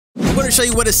want to show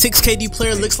you what a 6KD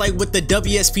player looks like with the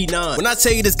WSP9. When I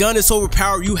tell you this gun is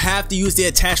overpowered, you have to use the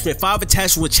attachment. 5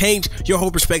 attachments will change your whole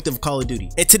perspective of Call of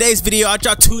Duty. In today's video, I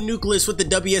dropped 2 nucleus with the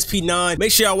WSP9.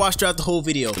 Make sure y'all watch throughout the whole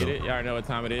video. Get it? Y'all already know what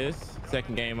time it is.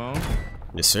 Second game on.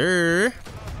 Yes, sir.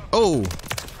 Oh,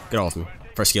 get off me.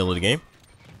 First kill of the game.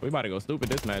 We about to go stupid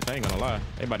this match. I ain't gonna lie.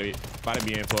 They about to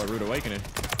be in for a rude awakening.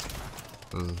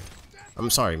 I'm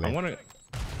sorry, man. I wanna.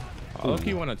 Look,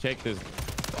 you wanna check this?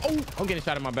 Oh, I'm getting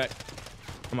shot in my back.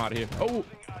 I'm out of here. Oh,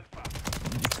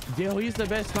 yo, he's the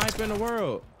best sniper in the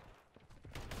world.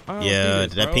 Yeah,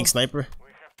 that pink sniper.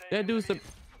 That dude's a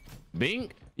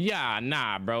Bink. Yeah,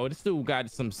 nah, bro. This dude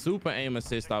got some super aim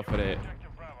assist off of that.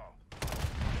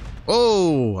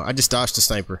 Oh, I just dodged the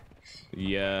sniper.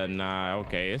 Yeah, nah.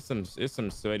 Okay, it's some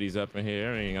sweaties up in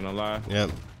here. I ain't gonna lie.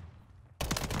 Yep.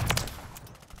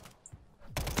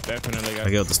 Definitely got. I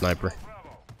killed the sniper.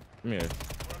 Come here.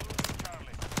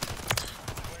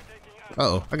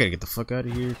 Uh-oh, I gotta get the fuck out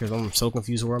of here because I'm so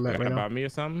confused where I'm at right now. About me or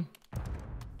something?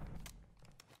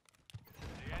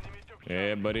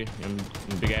 Yeah, buddy. Them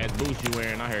big ass boots you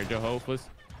wearing. I heard your whole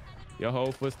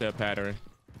footstep pattern.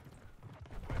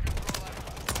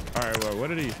 All right, well,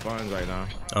 what are these spawns right now?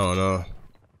 Oh no.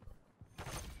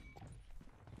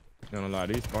 Not gonna lie,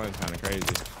 these spawns kind of crazy.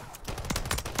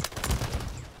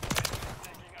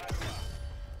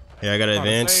 Yeah, I got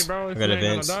advance. I got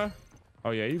advance.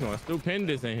 Oh yeah, you gonna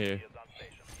stupendous in here.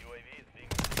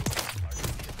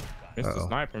 Mr.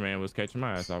 Sniper man was catching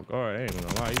my ass off guard. I ain't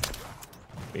gonna lie, he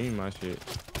beamed my shit.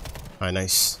 All right,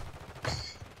 nice.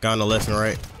 Got on the left and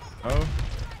right. Oh,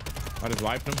 I just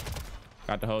wiped him.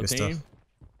 Got the whole team. Stuff.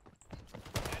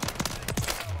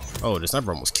 Oh, the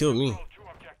sniper almost killed me.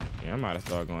 Yeah, I might have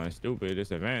started going stupid.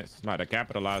 This advance, might have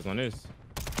capitalized on this.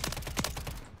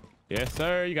 Yes,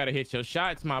 sir. You gotta hit your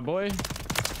shots, my boy.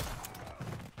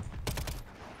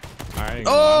 All right.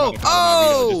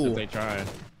 Oh! They trying.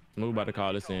 Smooth about to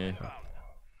call this in.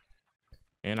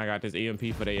 And I got this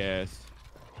EMP for their ass.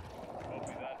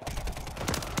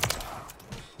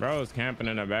 Bro's camping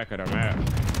in the back of the map.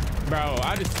 Bro,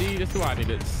 I just see this is what I need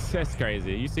to. That's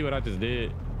crazy. You see what I just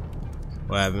did?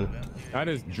 What happened? I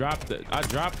just dropped it. I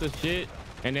dropped the shit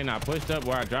and then I pushed up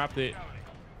where I dropped it.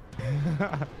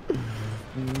 And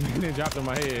it dropped on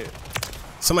my head.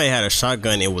 Somebody had a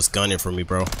shotgun and was gunning for me,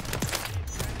 bro.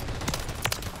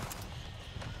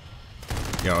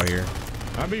 Y'all here?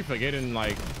 I be forgetting,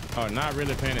 like, not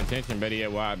really paying attention, better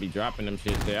yet, why I be dropping them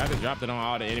shit there. I just dropped it on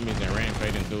all the enemies and ran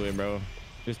straight into it, bro.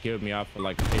 Just killed me off for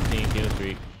like a 15 kill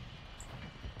streak.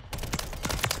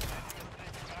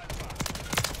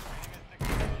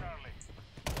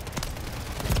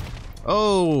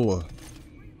 Oh.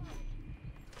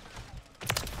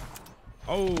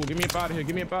 Oh, get me up out of here.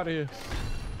 Get me up out of here.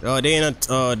 Oh, they in a,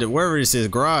 wherever this is,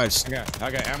 garage. I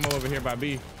got ammo over here by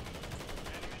B.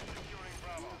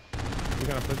 You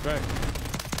gonna push back?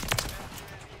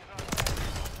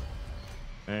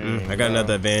 I got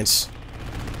another advance.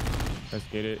 Let's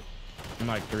get it. I'm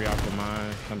like 3 off the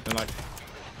mine. Something like.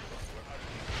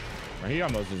 Bro, he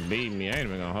almost just beat me. I ain't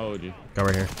even gonna hold you. Go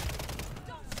right here.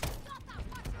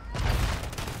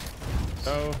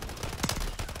 Oh.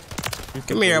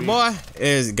 Come here, boy.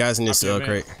 There's guys in this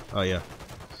crate. Oh yeah,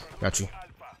 got you.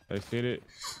 Let's get it.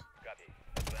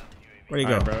 Where'd he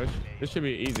go, bro? This should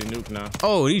be an easy nuke now.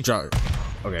 Oh, he dropped.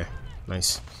 Okay,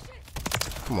 nice.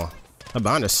 Come on, they're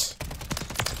behind us.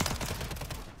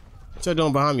 What y'all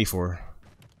doing behind me for?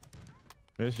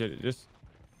 This should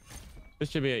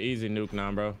be an easy nuke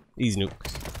now, bro. Easy nuke.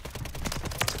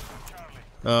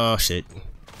 Oh shit.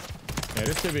 Yeah,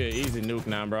 this should be an easy nuke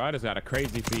now, bro. I just got a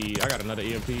crazy feed. I got another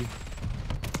EMP.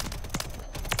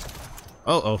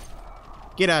 Oh.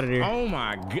 Get out of there. Oh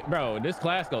my god, bro. This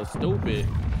class goes stupid.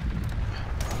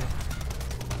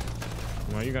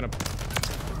 Well, you're gonna.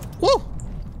 Woo!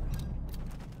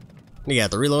 Nigga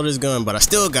had to reload his gun, but I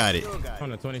still got it. On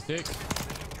the 26.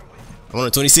 I'm on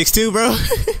the 26 too, bro.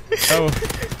 Oh.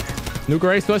 Nuke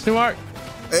race question mark?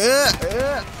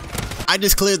 I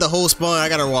just cleared the whole spawn. I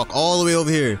gotta walk all the way over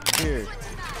here.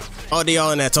 Oh, they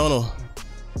all in that tunnel.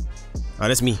 Oh,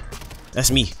 that's me.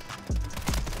 That's me.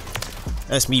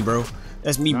 That's me, bro.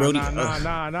 That's me, bro.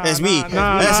 That's me.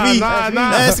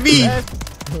 That's me.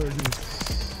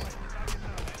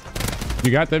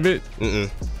 You got that bit?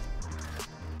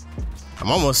 I'm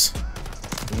almost.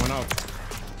 One off.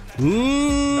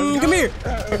 Come here. I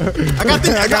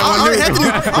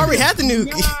already had the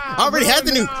nuke.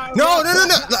 No.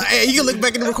 Hey, you can look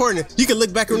back in the recording. Bro. You can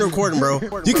look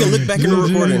back in the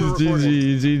recording.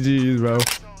 GG's, bro.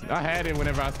 I had it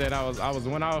whenever I said I was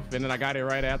one off, and then I got it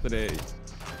right after that.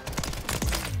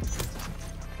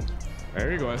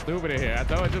 There you go, stupid in here. I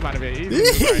thought it was about to be easy.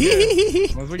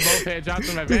 Right once we both had dropped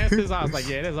some advances, I was like,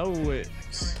 yeah, that's over with.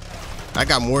 I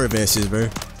got more advances, bro.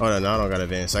 Oh no, I don't got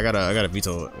advance. I got a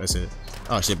veto. That's it.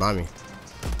 Oh shit, behind me.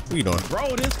 What you doing?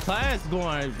 Bro, this class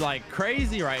going like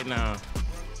crazy right now.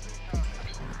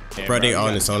 Yeah, bro, they all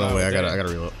in its own way. I gotta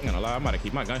reload. I'm gonna lie, I'm about to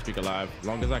keep my gun streak alive as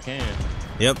long as I can.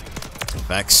 Yep.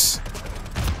 Facts.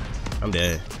 I'm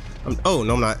dead. Oh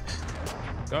no, I'm not.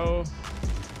 Go.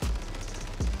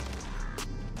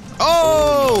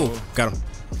 Oh, got him.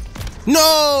 No,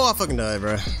 I fucking died,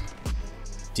 bro.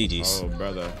 GG's. Oh,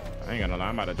 brother. I ain't gonna lie.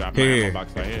 I'm about to drop my ammo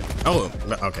box right here. Oh,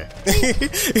 okay.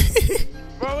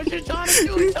 Bro, what you trying to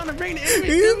do? You trying to bring the enemy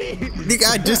to me? The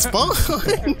guy just spawned.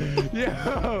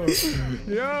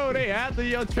 Yo, they after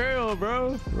your trail,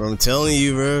 bro. I'm telling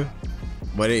you, bro.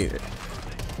 But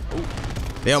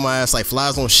they on my ass like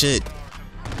flies on shit.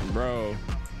 Bro.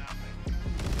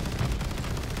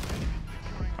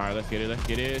 All right, let's get it. Let's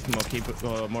get it.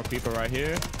 More people right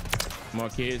here. More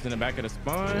kids in the back of the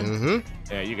spawn.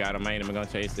 Yeah, you got them. I ain't even gonna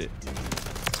chase it.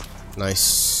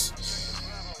 Nice.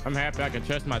 I'm happy I can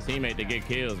trust my teammate to get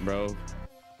kills, bro.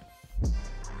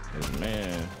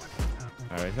 Man.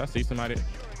 All right, I see somebody.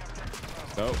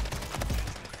 So.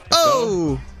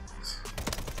 Oh.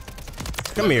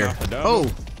 Come here. Oh.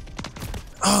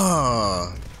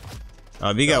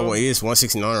 We got one. It's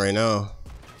 169 right now.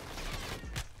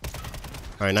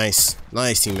 All right, nice,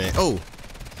 teammate. Oh.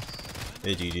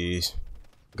 Hey, GG's.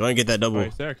 Go and get that double. Wait,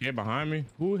 is there a kid behind me?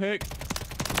 Who heck?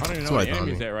 I don't even know where the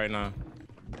enemy's at right now.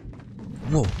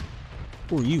 Whoa.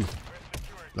 Who are you?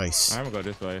 Nice. I'm gonna go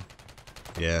this way.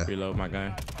 Yeah. Reload my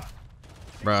gun.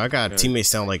 Bro, I got teammates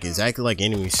sound like exactly like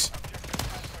enemies.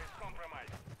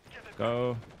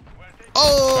 Go.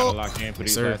 Oh! Trying to lock in for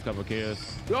these last couple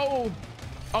kills. Yo!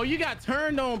 Oh, you got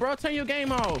turned on, bro. Turn your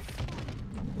game off.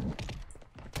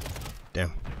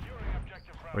 Damn.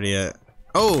 Where they at?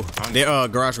 Oh! They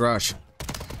garage.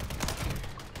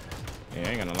 Yeah, I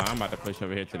ain't gonna lie. I'm about to push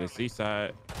over here to the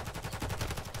seaside.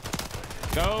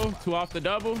 Go. 2 off the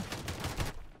double.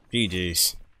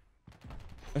 GG's.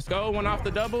 Let's go. 1 off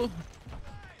the double.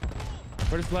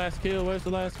 Where's the last kill? Where's the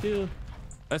last kill?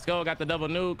 Let's go. Got the double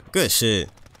nuke. Good shit.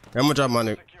 I'm gonna drop my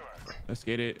nuke. Let's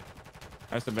get it.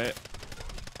 That's a bet.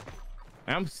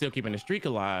 I'm still keeping the streak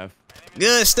alive.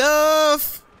 Good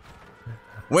stuff.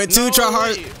 Went to try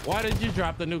hard. Why did you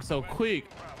drop the nuke so quick?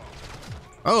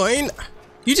 Oh,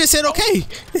 you just said okay.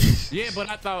 Yeah, but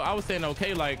I was saying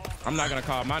okay, like I'm not gonna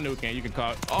call my nuke and you can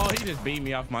call. Oh, he just beat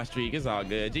me off my streak. It's all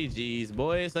good. GG's,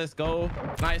 boys. Let's go.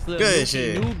 Nice little good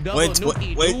shit. When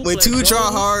 2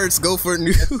 tryhards go for a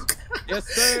nuke. Yes,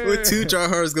 sir. When 2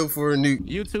 tryhards go for a nuke.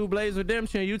 YouTube Blaze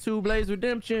Redemption. YouTube Blaze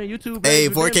Redemption. YouTube. Hey,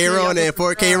 4K Ronin.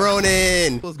 4K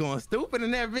Ronin. Was going stupid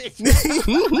in that bitch.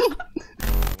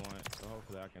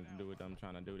 Hopefully I can do what I'm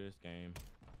trying to do this game.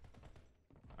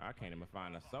 I can't even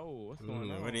find a soul. What's going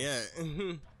on? Where they at?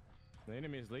 The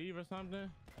enemies leave or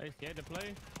something? They scared to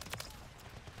play?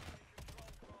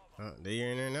 They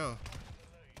in there now.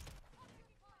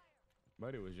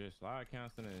 Buddy was just slide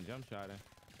counseling and jump shotting.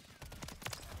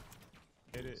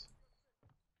 Hit it.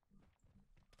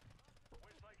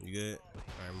 You good?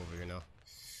 Alright, I'm over here now.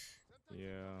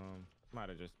 Yeah, might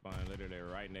have just spawned literally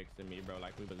right next to me, bro,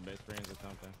 like we was best friends or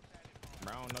something.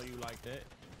 Bro, I don't know you like that.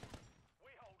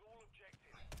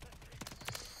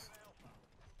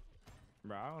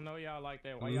 Bro, I don't know y'all like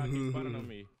that. Why y'all keep spawning on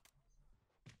me?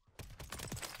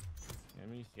 Made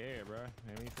me scared, bro.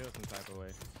 Made me feel some type of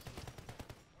way.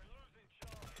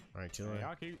 Alright, chill.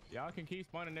 Y'all can keep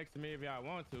spawning next to me if y'all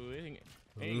want to. It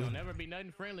ain't gonna never be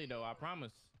nothing friendly though, I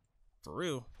promise. For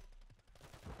real.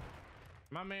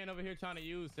 My man over here trying to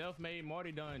use self-made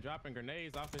Morty done dropping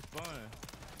grenades off his spawn.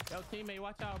 Yo, teammate,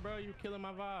 watch out, bro. You killing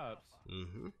my vibes.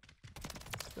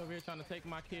 Over here trying to take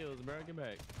my kills, bro. Get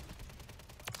back.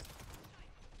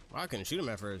 Well, I couldn't shoot him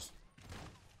at first.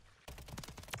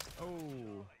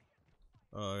 Oh,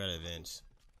 I got advance.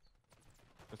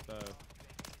 good stuff.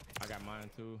 I got mine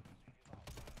too.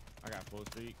 I got full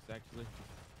streaks actually.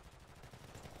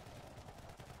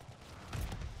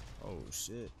 Oh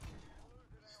shit.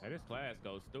 Hey, this class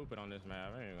goes stupid on this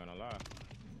map. I ain't gonna lie.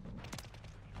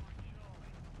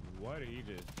 What did you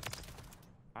just?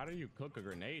 How do you cook a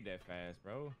grenade that fast,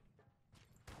 bro?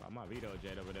 Oh, my veto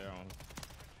jet over there on.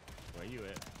 Where you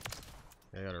at?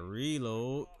 I gotta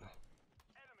reload.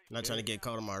 Not trying to get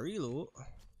caught on my reload.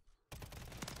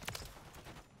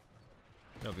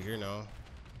 Over here now.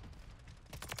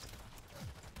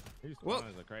 These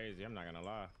spawns are crazy. I'm not gonna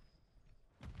lie.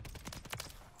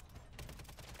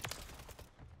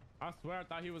 I swear I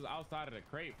thought he was outside of the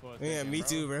crate for a second. Yeah, me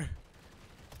too, bro.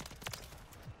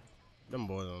 Them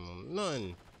boys don't know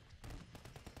nothing.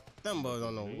 Them boys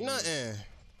don't know nothing.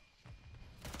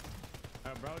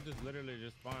 Bro just literally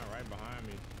just spawned right behind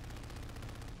me.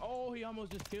 Oh, he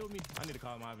almost just killed me. I need to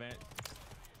call my vent.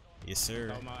 Yes, sir.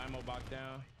 Call my ammo box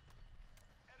down.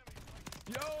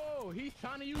 Yo, he's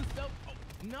trying to use self. Oh,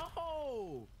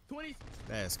 no. 20.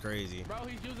 That's crazy. Bro,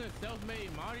 he's using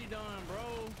self-made Marty done,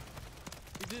 bro.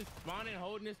 He's just spawning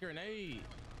holding this grenade.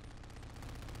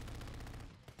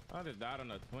 I just died on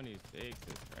a 26. It's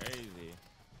crazy.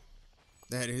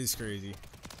 That is crazy.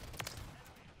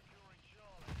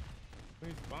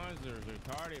 These spawns are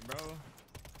retarded, bro.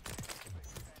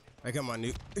 I got my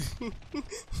nuke.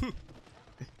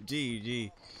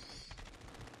 GG.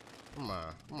 Come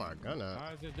on, gun up.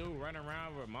 Why is this dude running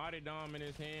around with Marty Dom in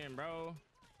his hand, bro?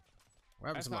 What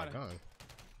happened to my gun?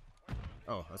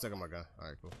 Oh, I took my gun. All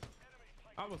right, cool.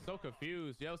 I was so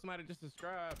confused. Yo, somebody just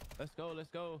subscribe. Let's go, let's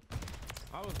go.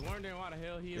 I was wondering why the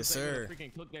hell he was able to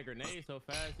freaking cook that grenade so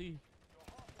fast.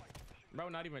 Bro,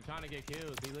 not even trying to get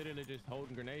kills. He literally just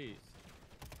holding grenades.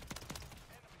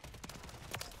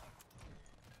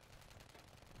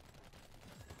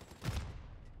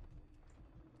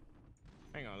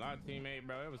 Ain't gonna lie, teammate,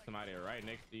 bro. It was somebody right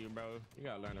next to you, bro. You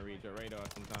gotta learn to read your radar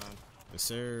sometimes. Yes,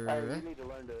 sir. Hey, you need to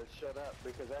learn to shut up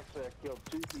because actually I killed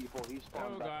 2 people. He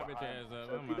spawned back garbage behind. ass up.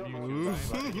 So I'm if you don't man,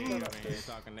 know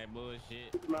talking that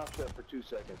bullshit. keep your mouth shut for 2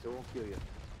 seconds. It won't kill you.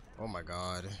 Oh my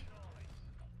God.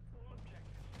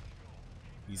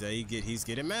 He's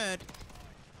getting mad.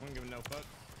 I don't give no fuck.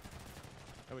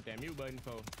 That's what that mute button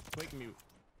for. Quick mute.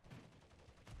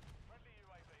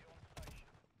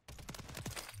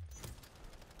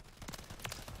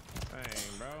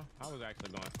 Dang, bro. I was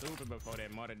actually going stupid before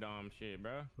that martyrdom shit,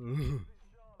 bro.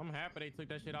 I'm happy they took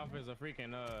that shit off as a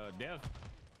freaking death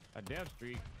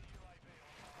streak.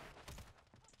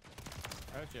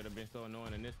 That should have been so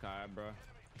annoying in this car, bro.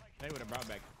 They would have brought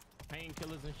back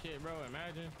painkillers and shit, bro.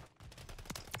 Imagine.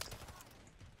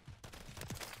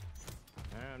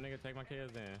 Damn, nigga, take my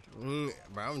kills in.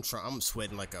 Bro, I'm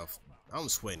sweating I'm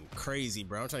sweating crazy,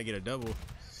 bro. I'm trying to get a double.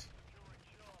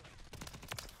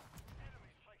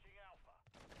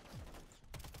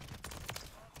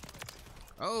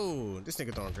 Oh, this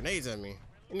nigga throwing grenades at me.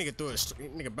 This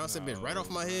nigga bounced that bitch right off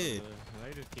my head.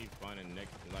 They just keep spawning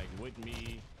next, like with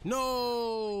me.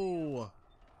 No.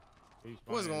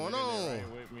 What's going on?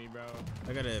 Right with me, bro.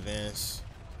 I gotta advance.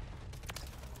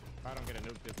 If I don't get a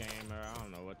nuke this game, bro, I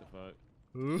don't know what the fuck.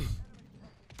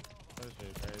 That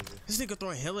shit crazy. This nigga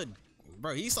throwing hella,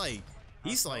 bro. He's like,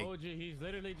 he's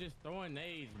literally just throwing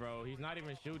nades, bro. He's not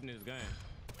even shooting his gun.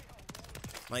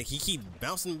 Like he keep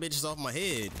bouncing bitches off my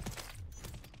head.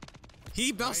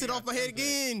 He bounced it off my head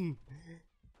again.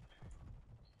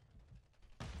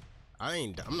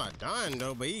 I'm not dying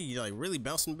though, but he like really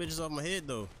bouncing bitches off my head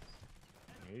though.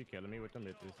 Yeah, you killing me with them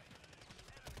bitches.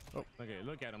 Oh, okay,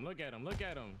 look at him, look at him, look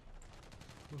at him.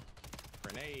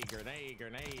 Grenade, grenade,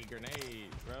 grenade, grenade,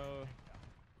 bro.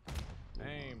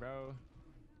 Dang, bro.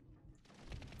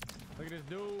 Look at this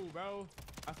dude, bro.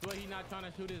 I swear he's not trying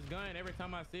to shoot his gun. Every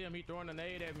time I see him, he throwing a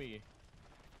nade at me.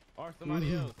 Or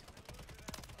somebody else.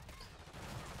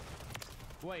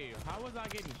 Wait, how was I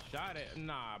getting shot at?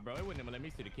 Nah, bro, it wouldn't even let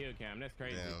me see the kill cam. That's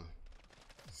crazy. Damn.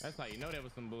 That's how you know that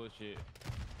was some bullshit.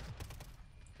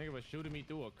 I think it was shooting me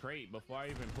through a crate before I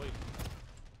even placed.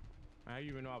 How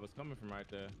you even know I was coming from right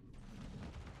there?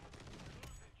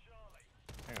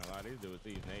 I ain't gonna lie, these dudes,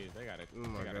 these nades, they gotta, oh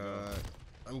my they gotta God.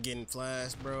 go. I'm getting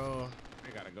flashed, bro.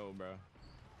 They gotta go, bro.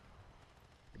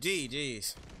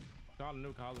 Jeez. Call the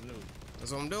nuke, call the nuke.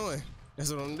 That's what I'm doing.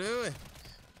 That's what I'm doing.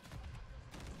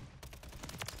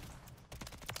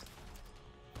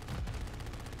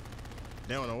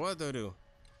 They don't know what to do.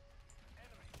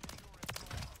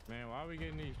 Man, why are we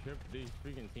getting these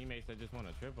freaking teammates that just want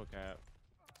a triple cap?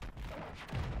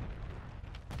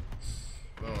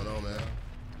 I don't know, man.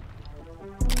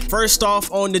 First off,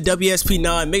 on the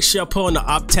WSP9, make sure y'all put on the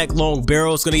Tctekk long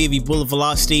barrel. It's gonna give you bullet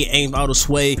velocity, aim auto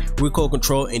sway, recoil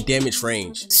control, and damage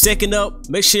range. Second up,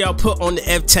 make sure y'all put on the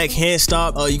Tctekk hand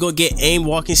stop. You're gonna get aim,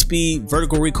 walking speed,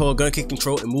 vertical recoil, gun kick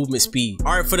control, and movement speed.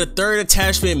 Alright, for the third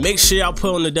attachment, make sure y'all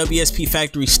put on the WSP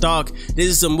factory stock. This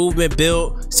is a movement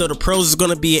build, so the pros is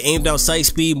gonna be an aimed out sight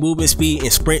speed, movement speed,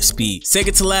 and sprint speed.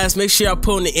 Second to last, make sure y'all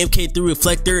put on the MK3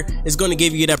 reflector. It's gonna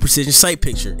give you that precision sight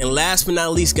picture. And last but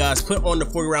not least, guys, put on the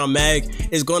 40-round mag.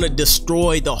 Is going to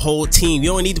destroy the whole team. You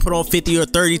don't need to put on 50 or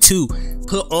 32.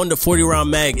 Put on the 40-round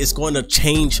mag. It's going to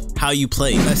change how you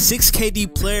play. A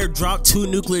 6KD player dropped 2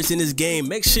 nuclears in this game.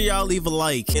 Make sure y'all leave a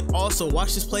like. And also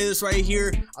watch this playlist right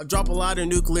here. I drop a lot of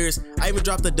nuclears. I even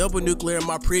dropped a double nuclear in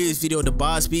my previous video, the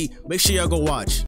WSP. Make sure y'all go watch.